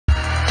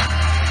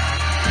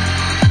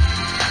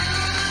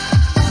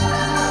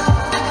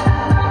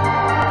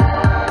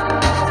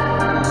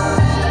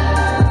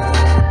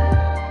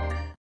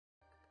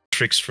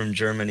ANTRIX from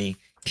Germany,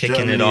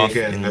 kicking it off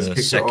in the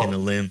second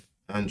elim.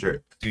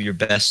 ANTRIX. Do your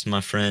best, my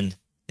friend.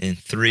 In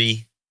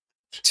 3,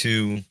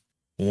 2,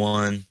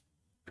 1,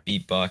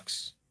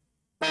 beatbox.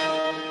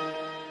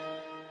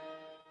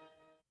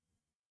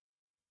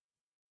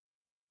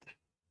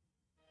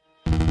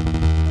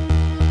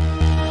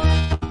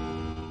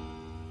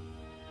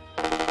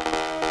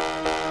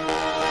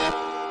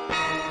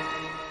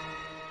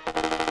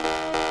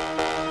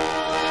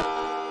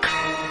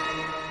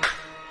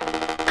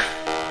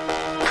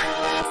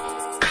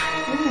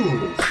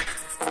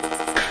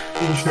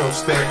 Intro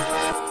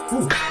step.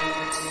 Ooh.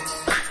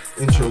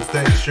 Intro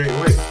step straight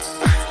away.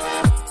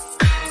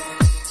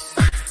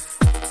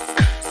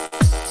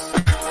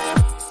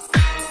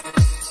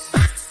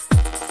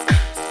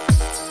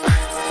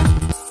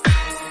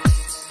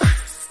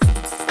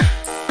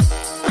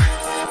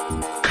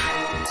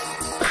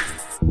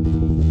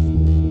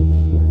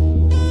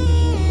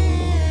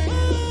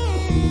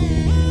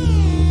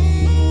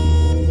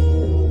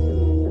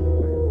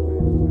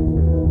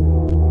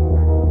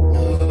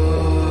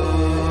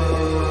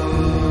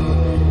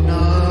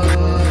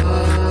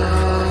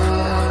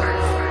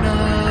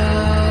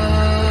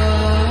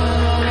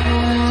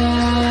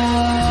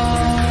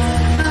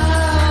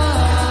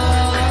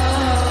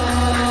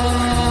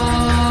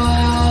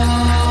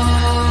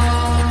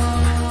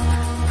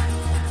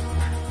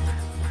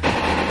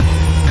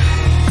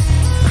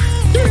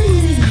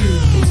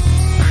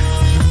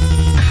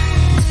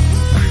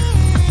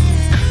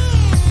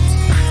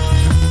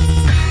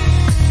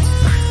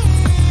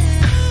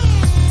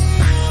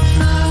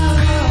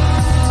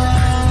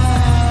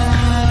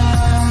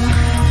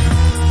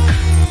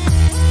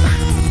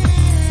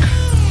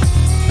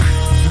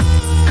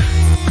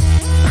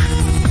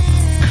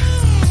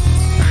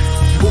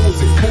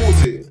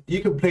 You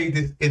can play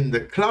this in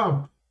the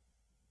club.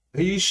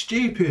 Are you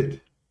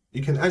stupid?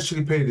 You can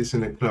actually play this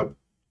in the club.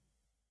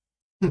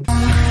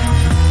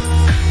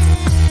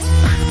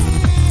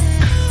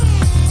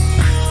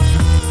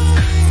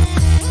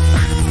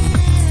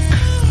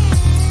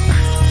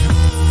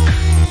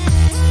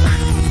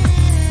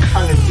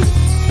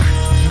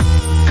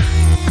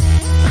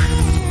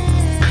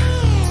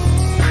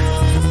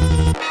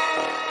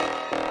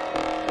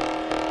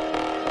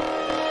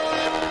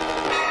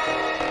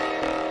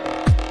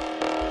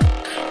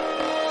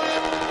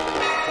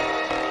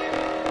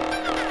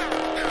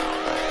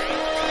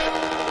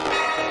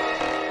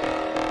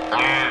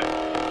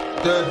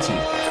 Dirty.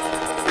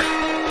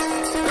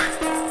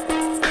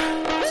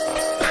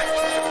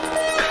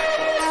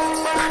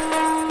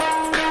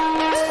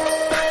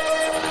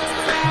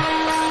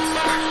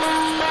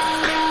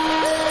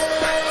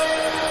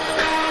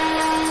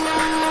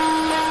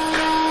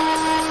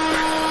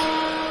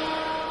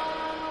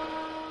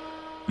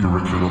 The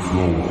original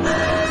flow.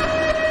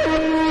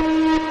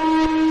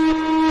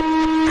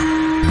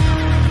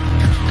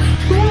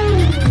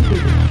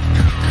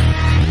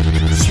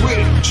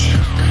 Switch.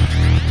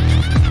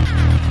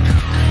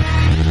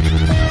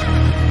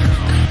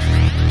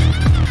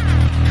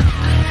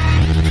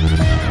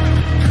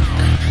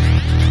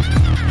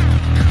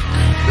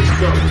 Let's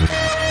go.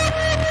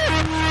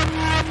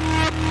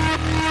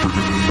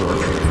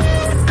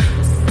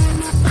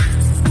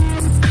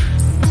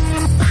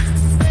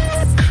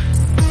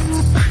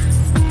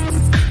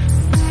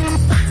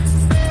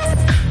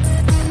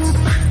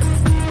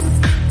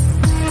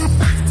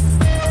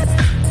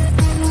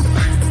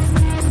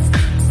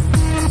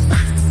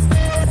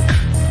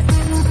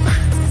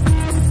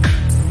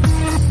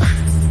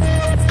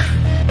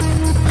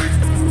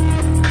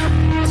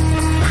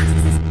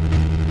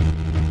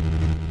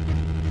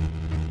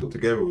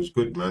 Together was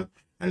good, man,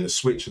 and the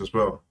switch as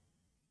well.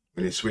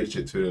 When he switched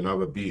it to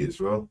another beat as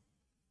well,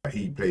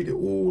 he played it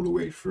all the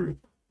way through,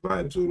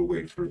 vibes all the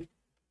way through.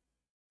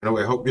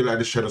 Anyway, I hope you like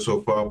this channel so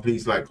far.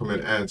 Please like,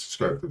 comment, and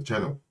subscribe to the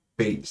channel.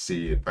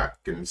 See you back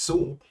in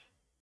soon.